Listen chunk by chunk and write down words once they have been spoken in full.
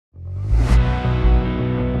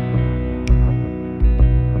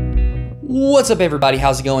What's up everybody,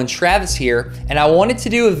 how's it going? Travis here, and I wanted to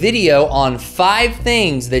do a video on 5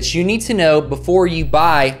 things that you need to know before you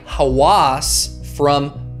buy Hawas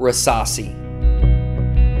from Rasasi.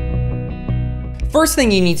 First thing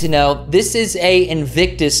you need to know, this is a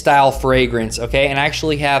Invictus style fragrance, okay? And I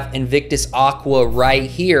actually have Invictus Aqua right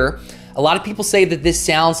here. A lot of people say that this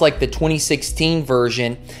sounds like the 2016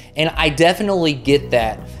 version, and I definitely get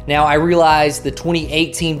that. Now, I realize the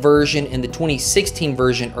 2018 version and the 2016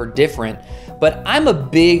 version are different, but I'm a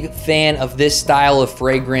big fan of this style of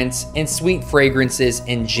fragrance and sweet fragrances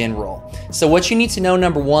in general. So what you need to know,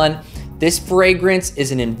 number 1, this fragrance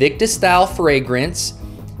is an Invictus style fragrance,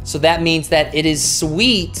 so that means that it is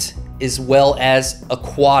sweet as well as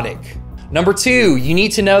aquatic. Number 2, you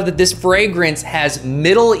need to know that this fragrance has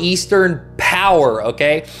Middle Eastern power,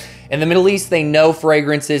 okay? In the Middle East, they know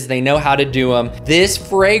fragrances, they know how to do them. This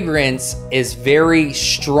fragrance is very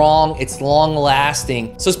strong, it's long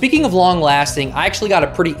lasting. So speaking of long lasting, I actually got a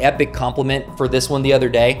pretty epic compliment for this one the other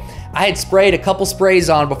day. I had sprayed a couple sprays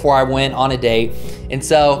on before I went on a date. And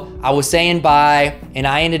so I was saying bye and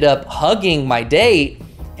I ended up hugging my date.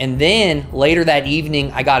 And then later that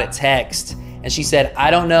evening, I got a text and she said, I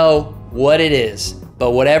don't know what it is,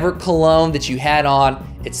 but whatever cologne that you had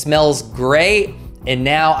on, it smells great, and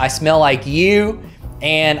now I smell like you,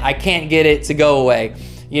 and I can't get it to go away,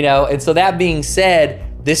 you know? And so that being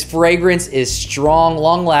said, this fragrance is strong,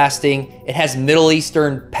 long lasting, it has Middle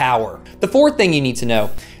Eastern power. The 4th thing you need to know,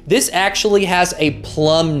 this actually has a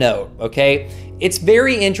plum note, okay? It's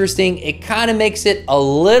very interesting. It kind of makes it a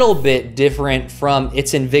little bit different from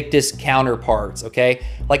its Invictus counterparts, okay?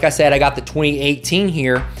 Like I said, I got the 2018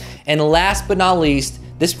 here. And last but not least,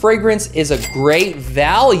 this fragrance is a great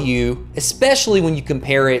value, especially when you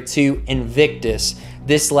compare it to Invictus.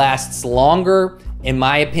 This lasts longer. In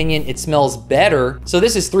my opinion, it smells better. So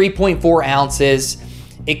this is 3.4 ounces.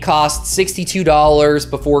 It costs $62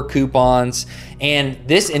 before coupons. And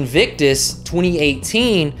this Invictus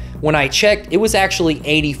 2018, when I checked, it was actually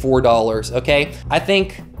 $84, okay? I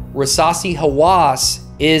think Rasasi Hawas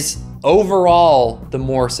is overall the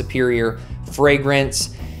more superior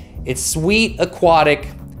fragrance. It's sweet, aquatic,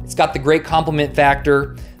 it's got the great compliment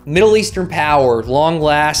factor, Middle Eastern power, long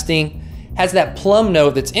lasting, has that plum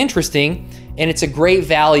note that's interesting, and it's a great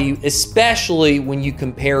value, especially when you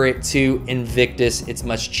compare it to Invictus. It's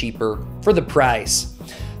much cheaper for the price.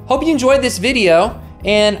 Hope you enjoyed this video,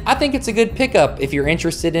 and I think it's a good pickup if you're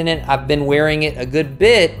interested in it. I've been wearing it a good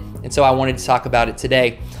bit, and so I wanted to talk about it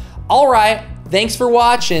today. All right, thanks for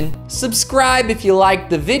watching. Subscribe if you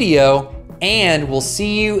liked the video, and we'll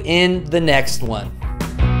see you in the next one.